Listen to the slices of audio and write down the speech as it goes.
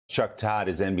Chuck Todd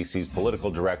is NBC's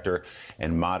political director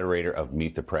and moderator of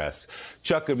Meet the Press.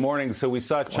 Chuck, good morning. So we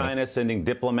saw China sending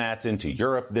diplomats into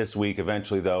Europe this week,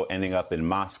 eventually, though, ending up in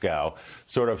Moscow,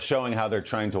 sort of showing how they're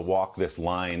trying to walk this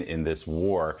line in this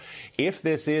war. If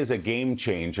this is a game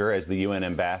changer, as the UN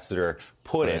ambassador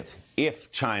put it, if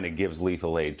China gives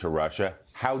lethal aid to Russia,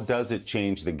 how does it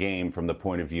change the game from the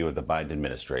point of view of the Biden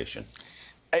administration?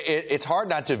 It's hard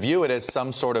not to view it as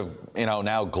some sort of,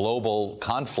 now global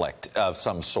conflict of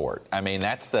some sort. I mean,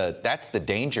 that's the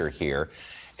danger here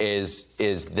is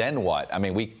then what? I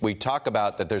mean, we talk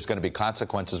about that there's going to be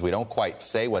consequences. We don't quite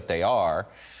say what they are.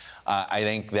 I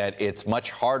think that it's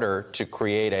much harder to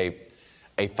create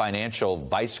a financial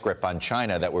vice grip on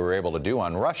China that we were able to do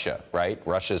on Russia, right?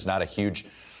 Russia is not a huge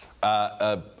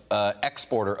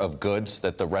exporter of goods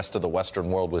that the rest of the Western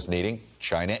world was needing.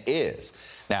 China is.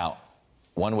 Now,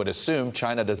 one would assume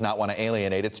China does not want to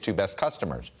alienate its two best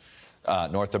customers,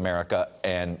 North America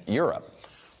and Europe.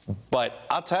 But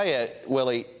I'll tell you,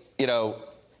 Willie, the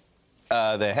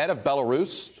head of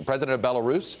Belarus, the president of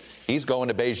Belarus, he's going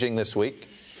to Beijing this week.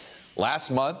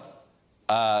 Last month,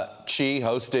 Xi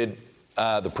hosted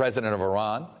the president of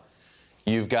Iran.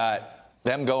 You've got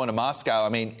them going to Moscow. I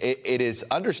mean, it is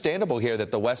understandable here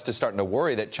that the West is starting to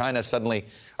worry that China suddenly,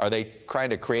 are they trying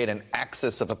to create an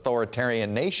axis of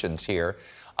authoritarian nations here?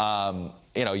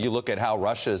 You look at how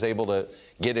Russia is able to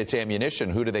get its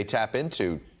ammunition. Who do they tap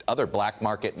into? Other black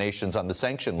market nations on the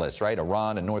sanction list, right?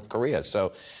 Iran and North Korea.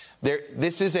 So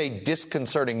this is a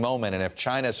disconcerting moment. And if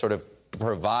China sort of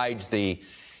provides the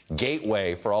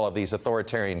gateway for all of these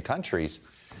authoritarian countries,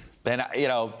 then,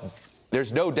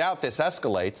 there's no doubt this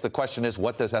escalates. The question is,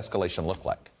 what does escalation look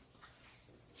like?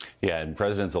 Yeah, and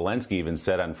President Zelensky even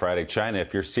said on Friday, China,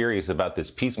 if you're serious about this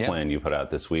peace plan you put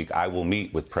out this week, I will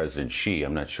meet with President Xi.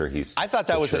 I'm not sure he's... I thought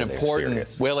that was an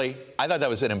important, Willie, I thought that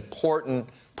was an important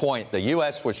point. The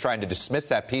U.S. was trying to dismiss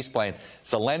that peace plan.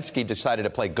 Zelensky decided to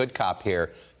play good cop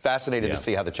here. Fascinated to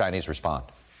see how the Chinese respond.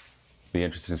 Be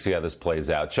interesting to see how this plays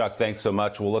out. Chuck, thanks so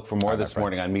much. We'll look for more this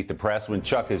morning on Meet the Press when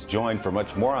Chuck is joined for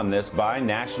much more on this by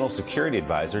National Security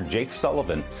Advisor Jake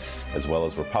Sullivan, as well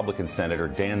as Republican Senator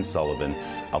Dan Sullivan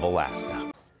of Alaska.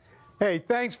 Hey,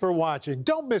 thanks for watching.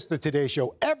 Don't miss the Today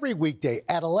Show every weekday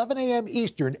at 11 a.m.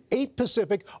 Eastern, 8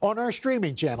 Pacific on our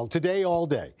streaming channel, Today All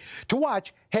Day. To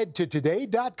watch, head to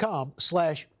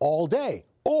today.com/allday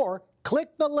or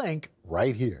click the link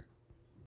right here.